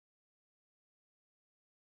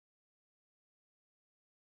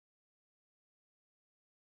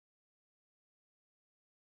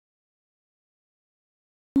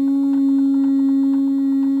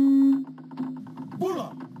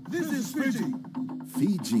FIJI.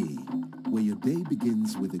 FIJI, where your day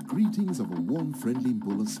begins with the greetings of a warm, friendly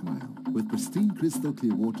Mbula smile, with pristine crystal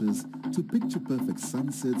clear waters to picture-perfect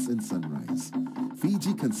sunsets and sunrise.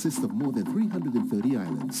 FIJI consists of more than 330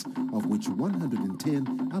 islands, of which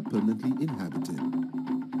 110 are permanently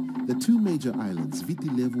inhabited. The two major islands, Viti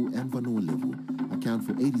Levu and Vanua Levu, account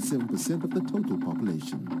for 87% of the total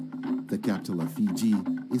population. The capital of Fiji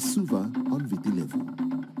is Suva on Viti Levu.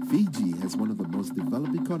 Fiji has one of the most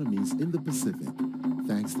developed economies in the Pacific,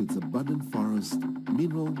 thanks to its abundant forest,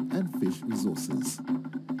 mineral and fish resources.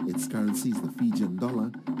 Its currency is the Fijian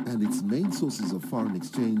dollar, and its main sources of foreign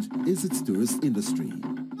exchange is its tourist industry.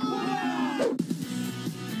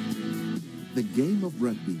 The game of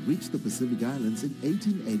rugby reached the Pacific Islands in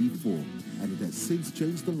 1884, and it has since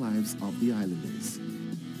changed the lives of the islanders.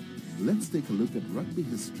 Let's take a look at rugby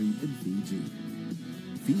history in Fiji.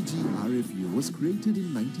 Fiji RFU was created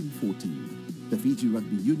in 1914. The Fiji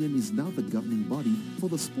Rugby Union is now the governing body for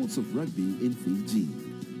the sports of rugby in Fiji.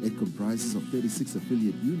 It comprises of 36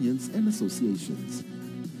 affiliate unions and associations.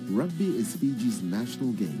 Rugby is Fiji's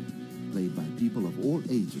national game, played by people of all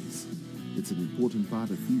ages. It's an important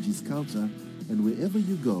part of Fiji's culture, and wherever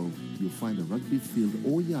you go, you'll find a rugby field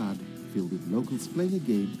or yard filled with locals playing a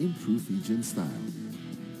game in true Fijian style.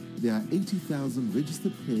 There are 80,000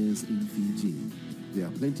 registered players in Fiji. There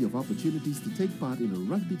are plenty of opportunities to take part in a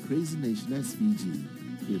rugby crazy nation as Fiji,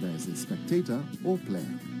 either as a spectator or player.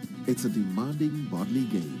 It's a demanding bodily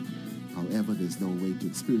game. However, there's no way to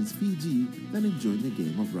experience Fiji than enjoying a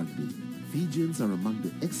game of rugby. Fijians are among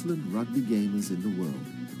the excellent rugby gamers in the world,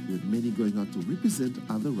 with many going on to represent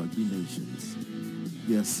other rugby nations.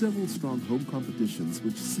 There are several strong home competitions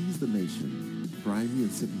which seize the nation. Primary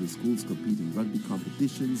and secondary schools compete in rugby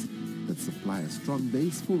competitions that supply a strong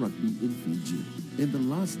base for rugby in Fiji. In the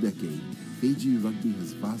last decade, Fiji rugby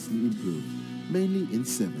has vastly improved, mainly in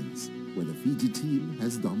sevens, where the Fiji team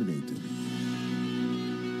has dominated.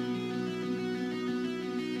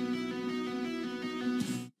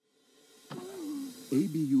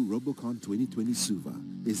 ABU Robocon 2020 Suva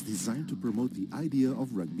is designed to promote the idea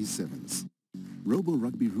of rugby sevens.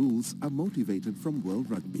 Robo-rugby rules are motivated from World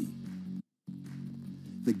Rugby.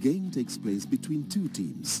 The game takes place between two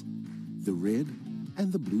teams, the red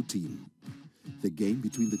and the blue team. The game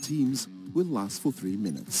between the teams will last for 3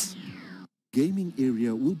 minutes. Gaming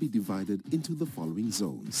area will be divided into the following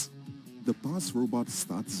zones. The Pass Robot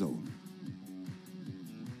Start Zone,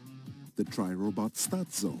 the Try Robot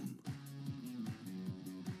Start Zone,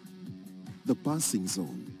 the Passing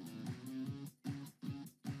Zone,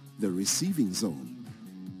 the Receiving Zone,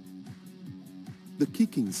 the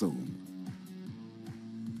Kicking Zone,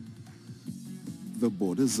 the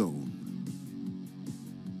Border Zone.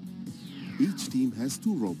 Each team has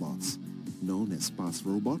two robots, known as Pass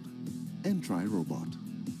Robot and Try Robot.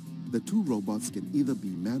 The two robots can either be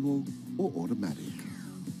manual or automatic.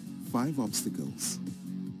 5 obstacles.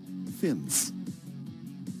 Fins.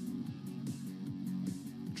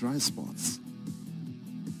 Try spots.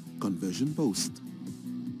 Conversion post.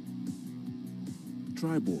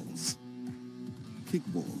 Try balls. Kick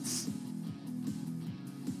balls.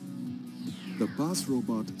 The Pass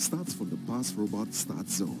Robot starts from the Pass Robot Start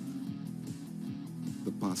Zone.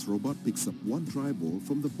 The Pass Robot picks up one try ball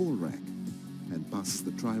from the ball rack and passes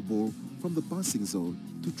the try ball from the passing zone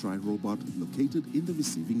to Try Robot located in the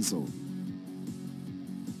receiving zone.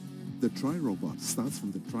 The Try Robot starts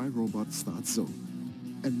from the Try Robot Start Zone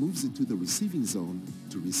and moves into the receiving zone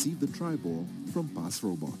to receive the try ball from Pass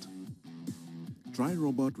Robot. Try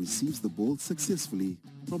Robot receives the ball successfully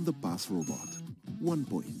from the Pass Robot. 1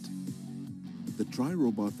 point. The Try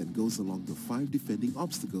Robot then goes along the 5 defending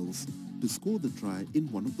obstacles to score the try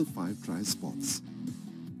in one of the 5 try spots.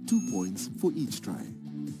 2 points for each try.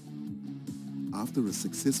 After a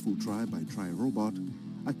successful try by Try Robot,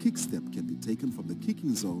 a kick step can be taken from the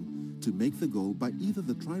kicking zone to make the goal by either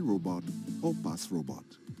the Try Robot or Pass Robot.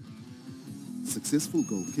 Successful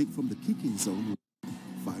goal kick from the kicking zone,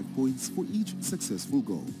 5 points for each successful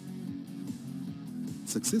goal.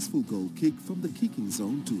 Successful goal kick from the kicking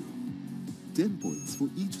zone 2, 10 points for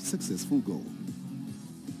each successful goal.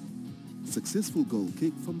 Successful goal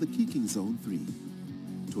kick from the kicking zone 3,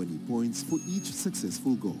 20 points for each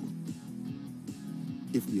successful goal.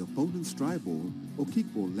 If the opponent's try ball or kick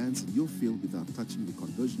ball lands in your field without touching the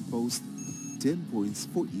conversion post, 10 points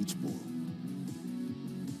for each ball.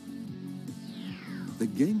 The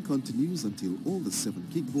game continues until all the 7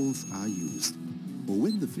 kick balls are used, or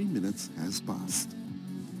when the 3 minutes has passed.